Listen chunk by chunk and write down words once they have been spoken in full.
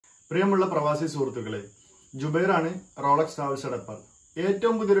പ്രിയമുള്ള പ്രവാസി സുഹൃത്തുക്കളെ, ജുബൈറാണ് റോളക്സ് ട്രാവൽസ് അടപ്പാൾ.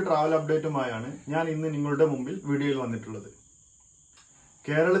 ഏറ്റവും പുതിയൊരു ട്രാവൽ അപ്ഡേറ്റുമായാണ് ഞാൻ ഇന്ന് നിങ്ങളുടെ മുമ്പിൽ വീഡിയോയിൽ വന്നിട്ടുള്ളത്.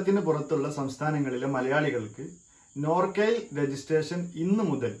 കേരളത്തിന് പുറത്തുള്ള സംസ്ഥാനങ്ങളിലെ മലയാളികൾക്ക് നോർക്കയിൽ രജിസ്ട്രേഷൻ ഇന്ന്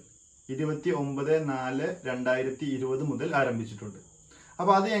മുതൽ 29/4/2020 മുതൽ ആരംഭിച്ചിട്ടുണ്ട്.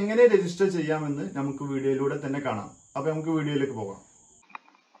 അപ്പോൾ അത് എങ്ങനെ രജിസ്റ്റർ ചെയ്യാമെന്ന് നമുക്ക് വീഡിയോയിലൂടെ തന്നെ കാണാം. അപ്പോൾ നമുക്ക് വീഡിയോയിലേക്ക് പോകാം.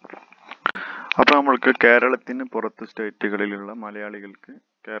 അപ്പോൾ നമ്മൾക്ക് കേരളത്തിന് പുറത്ത് സ്റ്റേറ്റുകളിലുള്ള മലയാളികൾക്ക്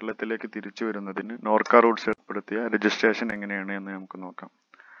കേരളത്തിലേക്ക് തിരിച്ചു വരുന്നതിന് നോർക്ക റൂട്ട്സ് ഏർപ്പെടുത്തിയ രജിസ്ട്രേഷൻ എങ്ങനെയാണ് എന്ന് നമുക്ക് നോക്കാം.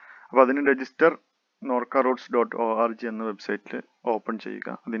 അപ്പോൾ അതിന് രജിസ്റ്റർ norcaroutes.org എന്ന വെബ്സൈറ്റിൽ ഓപ്പൺ ചെയ്യുക.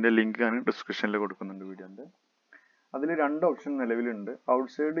 അതിൻ്റെ ലിങ്ക് ഞാൻ ഡിസ്ക്രിപ്ഷനിൽ കൊടുക്കുന്നുണ്ട് വീഡിയോൻ്റെ. അതിൽ 2 ഓപ്ഷൻ നിലവിലുണ്ട്: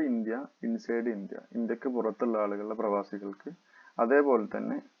 ഔട്ട്സൈഡ് ഇന്ത്യ, ഇൻസൈഡ് ഇന്ത്യ. ഇന്ത്യക്ക് പുറത്തുള്ള ആളുകളുടെ പ്രവാസികൾക്ക്, അതേപോലെ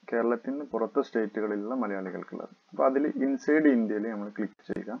തന്നെ കേരളത്തിന് പുറത്തെ സ്റ്റേറ്റുകളിലുള്ള മലയാളികൾക്കുള്ളത്. അപ്പോൾ അതിൽ ഇൻസൈഡ് ഇന്ത്യയിൽ നമ്മൾ ക്ലിക്ക്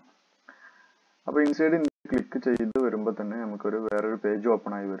ചെയ്യുക. അപ്പോൾ ഇൻസൈഡ് ഇന്ത്യ ക്ലിക്ക് ചെയ്ത് വരുമ്പോൾ തന്നെ നമുക്കൊരു വേറൊരു പേജ്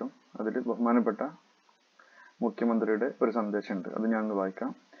ഓപ്പൺ ആയി വരും. അതിൽ ബഹുമാനപ്പെട്ട മുഖ്യമന്ത്രിയുടെ ഒരു സന്ദേശമുണ്ട്. അത് ഞാനൊന്ന്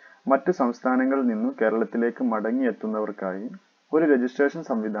വായിക്കാം. മറ്റ് സംസ്ഥാനങ്ങളിൽ നിന്നും കേരളത്തിലേക്ക് മടങ്ങി എത്തുന്നവർക്കായി ഒരു രജിസ്ട്രേഷൻ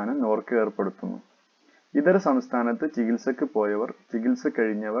സംവിധാനം നോർക്ക ഏർപ്പെടുത്തുന്നു. ഇതര സംസ്ഥാനത്ത് ചികിത്സക്ക് പോയവർ, ചികിത്സ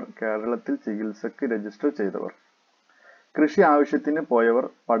കഴിഞ്ഞവർ, കേരളത്തിൽ ചികിത്സക്ക് രജിസ്റ്റർ ചെയ്തവർ, കൃഷി ആവശ്യത്തിന് പോയവർ,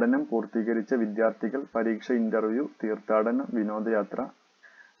 പഠനം പൂർത്തീകരിച്ച വിദ്യാർത്ഥികൾ, പരീക്ഷ, ഇന്റർവ്യൂ, തീർത്ഥാടനം, വിനോദയാത്ര,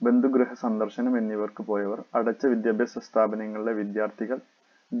 ബന്ധുഗൃഹ സന്ദർശനം എന്നിവർക്ക് പോയവർ, അടച്ച വിദ്യാഭ്യാസ സ്ഥാപനങ്ങളിലെ വിദ്യാർത്ഥികൾ,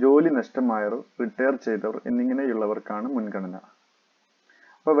 ജോലി നഷ്ടമായവർ, റിട്ടയർ ചെയ്തവർ എന്നിങ്ങനെയുള്ളവർക്കാണ് മുൻഗണന.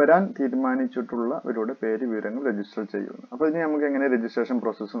 അപ്പോൾ വരാൻ തീരുമാനിച്ചിട്ടുള്ളവരുടെ പേര് വിവരങ്ങൾ രജിസ്റ്റർ ചെയ്യുന്നു. അപ്പോൾ ഇനി നമുക്ക് എങ്ങനെ രജിസ്ട്രേഷൻ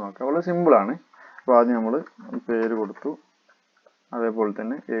പ്രോസസ്സ് നോക്കാം. വളരെ സിമ്പിളാണ്. അപ്പോൾ ആദ്യം നമ്മൾ പേര് കൊടുത്തു, അതേപോലെ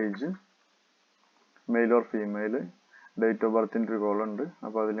തന്നെ age, male or female, date of ബർത്തിൻ്റെ ഒരു കോളം ഉണ്ട്.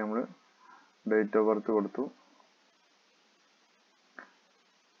 അപ്പോൾ അതിൽ നമ്മൾ ഡേറ്റ് ഓഫ് ബർത്ത് കൊടുത്തു.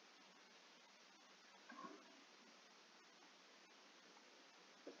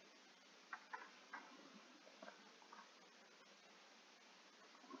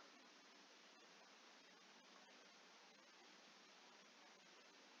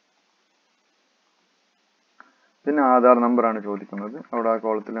 പിന്നെ ആധാർ നമ്പറാണ് ചോദിക്കുന്നത്. അവിടെ ആ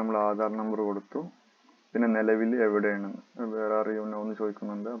കോളത്തിൽ നമ്മൾ ആധാർ നമ്പർ കൊടുത്തു. പിന്നെ നിലവിൽ എവിടെയാണ്, വേറെ അറിയുന്നോ എന്ന്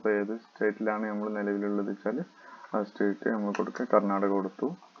ചോദിക്കുന്നുണ്ട്. അപ്പോൾ ഏത് സ്റ്റേറ്റിലാണ് നമ്മൾ നിലവിലുള്ളത് വെച്ചാൽ ആ സ്റ്റേറ്റ് നമ്മൾ കൊടുക്കുക. കർണാടക കൊടുത്തു.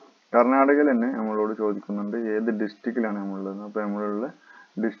 കർണാടകയിൽ തന്നെ നമ്മളോട് ചോദിക്കുന്നുണ്ട് ഏത് ഡിസ്ട്രിക്റ്റിലാണ് നമ്മളുള്ളത്. അപ്പോൾ നമ്മളുള്ള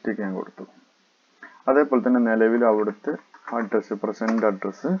ഡിസ്ട്രിക്റ്റ് ഞാൻ കൊടുത്തു. അതേപോലെ തന്നെ നിലവിൽ അവിടുത്തെ അഡ്രസ്സ്, പ്രസൻറ്റ്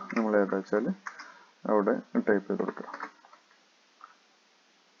അഡ്രസ്സ് നമ്മൾ ഏതാ വെച്ചാൽ അവിടെ ടൈപ്പ് ചെയ്ത് കൊടുക്കുക.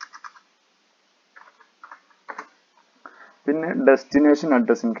 പിന്നെ ഡെസ്റ്റിനേഷൻ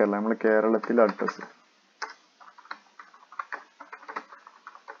അഡ്രസ് ഇൻ കേരള, നമ്മൾ കേരളത്തിലെ അഡ്രസ്സ്.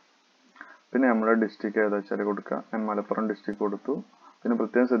 പിന്നെ നമ്മുടെ ഡിസ്ട്രിക്ട് ഏതാ വെച്ചാൽ കൊടുക്കുക. ഞാൻ മലപ്പുറം ഡിസ്ട്രിക്ട് കൊടുത്തു. പിന്നെ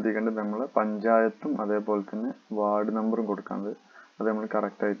പ്രത്യേകം ശ്രദ്ധിക്കേണ്ടത് നമ്മൾ പഞ്ചായത്തും അതേപോലെ തന്നെ വാർഡ് നമ്പറും കൊടുക്കാണ്ട് അത് നമ്മൾ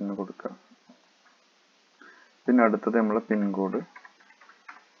കറക്റ്റായിട്ട് തന്നെ കൊടുക്കുക. പിന്നെ അടുത്തത് നമ്മളെ പിൻകോഡ്.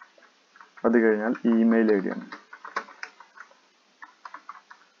 അത് കഴിഞ്ഞാൽ ഇമെയിൽ ഐ ഡി ആണ്.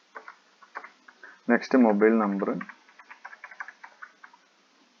 Next mobile number.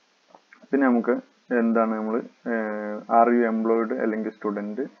 പിന്നെ നമുക്ക് എന്താണ് നമ്മൾ ആർ യു എംപ്ലോയിഡ് അല്ലെങ്കിൽ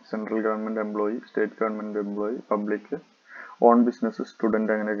student, central government employee, state government employee, public, own business,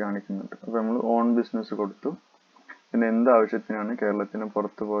 student അങ്ങനെ കാണിക്കുന്നുണ്ട്. അപ്പോൾ നമ്മൾ ഓൺ ബിസിനസ് കൊടുത്തു. പിന്നെ എന്ത് ആവശ്യത്തിനാണ് കേരളത്തിന്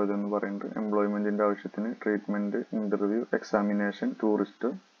പുറത്ത് പോയതെന്ന് പറയുന്നത്, എംപ്ലോയ്മെൻറ്റിൻ്റെ ആവശ്യത്തിന്, ട്രീറ്റ്മെൻറ്റ്, ഇൻ്റർവ്യൂ, എക്സാമിനേഷൻ,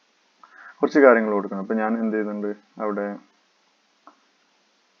 ടൂറിസ്റ്റ്, കുറച്ച് കാര്യങ്ങൾ കൊടുക്കണം. അപ്പോൾ ഞാൻ എന്ത് ചെയ്യുന്നുണ്ട്, അവിടെ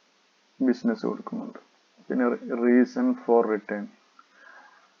ബിസിനസ് കൊടുക്കുന്നുണ്ട്. പിന്നെ റീസൺ ഫോർ റിട്ടേൺ,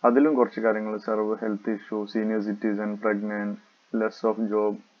 അതിലും കുറച്ച് കാര്യങ്ങൾ: serve, health issue, senior citizen, pregnant, less of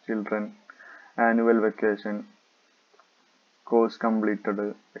job, children, annual vacation, course completed,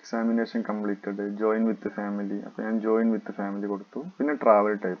 examination completed, join with family. അപ്പോൾ ഞാൻ ജോയിൻ വിത്ത് ഫാമിലി കൊടുത്തു. പിന്നെ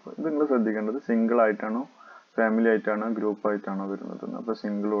ട്രാവൽ ടൈപ്പ്, ഇത് നിങ്ങൾ ശ്രദ്ധിക്കേണ്ടത് സിംഗിൾ ആയിട്ടാണോ ഫാമിലി ആയിട്ടാണോ ഗ്രൂപ്പ് ആയിട്ടാണോ വരുന്നത്. അപ്പോൾ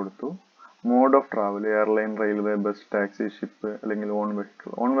സിംഗിൾ കൊടുത്തു. Mode of travel, airline, railway, bus, taxi, ship അല്ലെങ്കിൽ ഓൺ വെഹിക്കിൾ.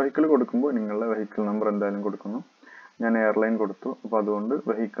 ഓൺ വെഹിക്കിൾ കൊടുക്കുമ്പോൾ നിങ്ങളുടെ വെഹിക്കിൾ നമ്പർ എന്തായാലും കൊടുക്കുന്നു. ഞാൻ എയർലൈൻ കൊടുത്തു. അപ്പോൾ അതുകൊണ്ട്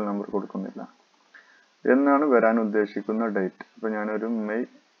വെഹിക്കിൾ നമ്പർ കൊടുക്കുന്നില്ല. എന്നാണ് വരാൻ ഉദ്ദേശിക്കുന്ന ഡേറ്റ്, അപ്പോൾ ഞാനൊരു മെയ്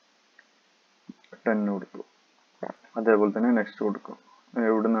 10 കൊടുത്തു. അതേപോലെ തന്നെ നെക്സ്റ്റ് കൊടുക്കും.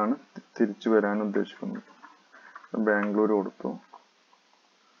 എവിടെ നിന്നാണ് തിരിച്ചു വരാൻ ഉദ്ദേശിക്കുന്നത്, ബാംഗ്ലൂർ കൊടുത്തു.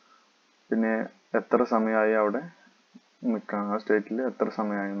 പിന്നെ എത്ര സമയമായി അവിടെ നിൽക്കാൻ, ആ സ്റ്റേറ്റിൽ എത്ര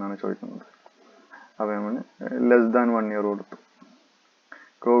സമയമായി എന്നാണ് ചോദിക്കുന്നത്. അപ്പോൾ നമ്മൾ ലെസ് ദാൻ 1 ഇയർ കൊടുത്തു.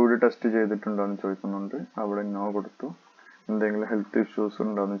 കോവിഡ് ടെസ്റ്റ് ചെയ്തിട്ടുണ്ടോ എന്ന് ചോദിക്കുന്നുണ്ട്. അവിടെ നോ കൊടുത്തു. എന്തെങ്കിലും ഹെൽത്ത് ഇഷ്യൂസ്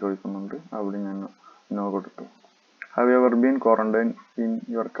ഉണ്ടോ എന്ന് ചോദിക്കുന്നുണ്ട്. അവിടെ ഞാൻ നോ കൊടുത്തു. Have ever been quarantine in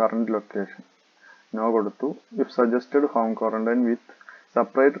your current location, no കൊടുത്തു. If suggested home quarantine with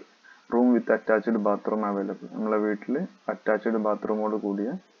separate room with attached bathroom available, നമ്മളെ വീട്ടിൽ അറ്റാച്ച്ഡ് ബാത്റൂമോട്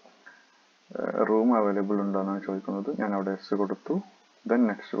കൂടിയ റൂം അവൈലബിൾ ഉണ്ടോയെന്നാണ് ചോദിക്കുന്നത്. ഞാൻ അവിടെ എസ് കൊടുത്തു, ദെൻ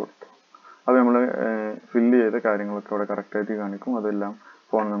നെക്സ്റ്റ് കൊടുത്തു. അത് നമ്മൾ ഫില്ല് ചെയ്ത കാര്യങ്ങളൊക്കെ അവിടെ കറക്റ്റായിട്ട് കാണിക്കും. അതെല്ലാം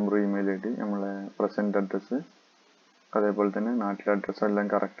phone number, email I D, നമ്മളെ പ്രസൻറ്റ് അഡ്രസ്സ്, അതേപോലെ തന്നെ നാട്ടിലെ അഡ്രസ്സ് എല്ലാം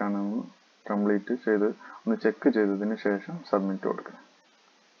കറക്റ്റാണെന്ന് കംപ്ലീറ്റ് ചെയ്ത് ഒന്ന് ചെക്ക് ചെയ്തതിന് ശേഷം സബ്മിറ്റ് കൊടുക്കുക.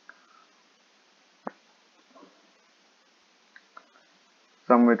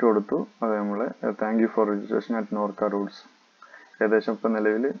 സബ്മിറ്റ് കൊടുത്തു. അത് നമ്മൾ thank you for registration at Norka Roots. ഏകദേശം ഇപ്പം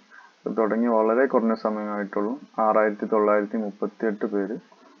നിലവിൽ തുടങ്ങി വളരെ കുറഞ്ഞ സമയമായിട്ടുള്ളൂ 6938 പേര്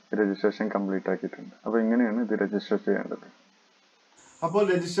രജിസ്ട്രേഷൻ കംപ്ലീറ്റ് ആക്കിയിട്ടുണ്ട്. അപ്പോൾ ഇങ്ങനെയാണ് ഇത് രജിസ്റ്റർ ചെയ്യേണ്ടത്. അപ്പോൾ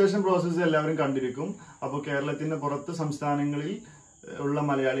രജിസ്ട്രേഷൻ പ്രോസസ്സ് എല്ലാവരും കണ്ടിരിക്കും. അപ്പോൾ കേരളത്തിന്റെ പുറത്ത് സംസ്ഥാനങ്ങളിൽ ഉള്ള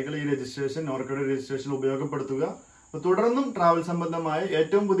മലയാളികൾ ഈ രജിസ്ട്രേഷൻ, നോർക്കയുടെ രജിസ്ട്രേഷൻ ഉപയോഗപ്പെടുത്തുക. അപ്പോൾ തുടർന്നും ട്രാവൽ സംബന്ധമായ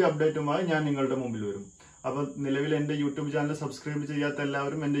ഏറ്റവും പുതിയ അപ്ഡേറ്റുമായി ഞാൻ നിങ്ങളുടെ മുമ്പിൽ വരും. അപ്പോൾ നിലവിൽ എന്റെ യൂട്യൂബ് ചാനൽ സബ്സ്ക്രൈബ് ചെയ്യാത്ത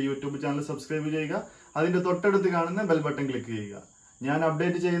എല്ലാവരും എന്റെ യൂട്യൂബ് ചാനൽ സബ്സ്ക്രൈബ് ചെയ്യുക. അതിന്റെ തൊട്ടടുത്ത് കാണുന്ന ബെൽ ബട്ടൺ ക്ലിക്ക് ചെയ്യുക. ഞാൻ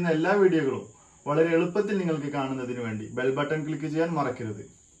അപ്ഡേറ്റ് ചെയ്യുന്ന എല്ലാ വീഡിയോകളും വളരെ എളുപ്പത്തിൽ നിങ്ങൾക്ക് കാണുന്നതിന് വേണ്ടി ബെൽ ബട്ടൺ ക്ലിക്ക് ചെയ്യാൻ മറക്കരുത്.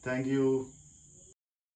 Thank you.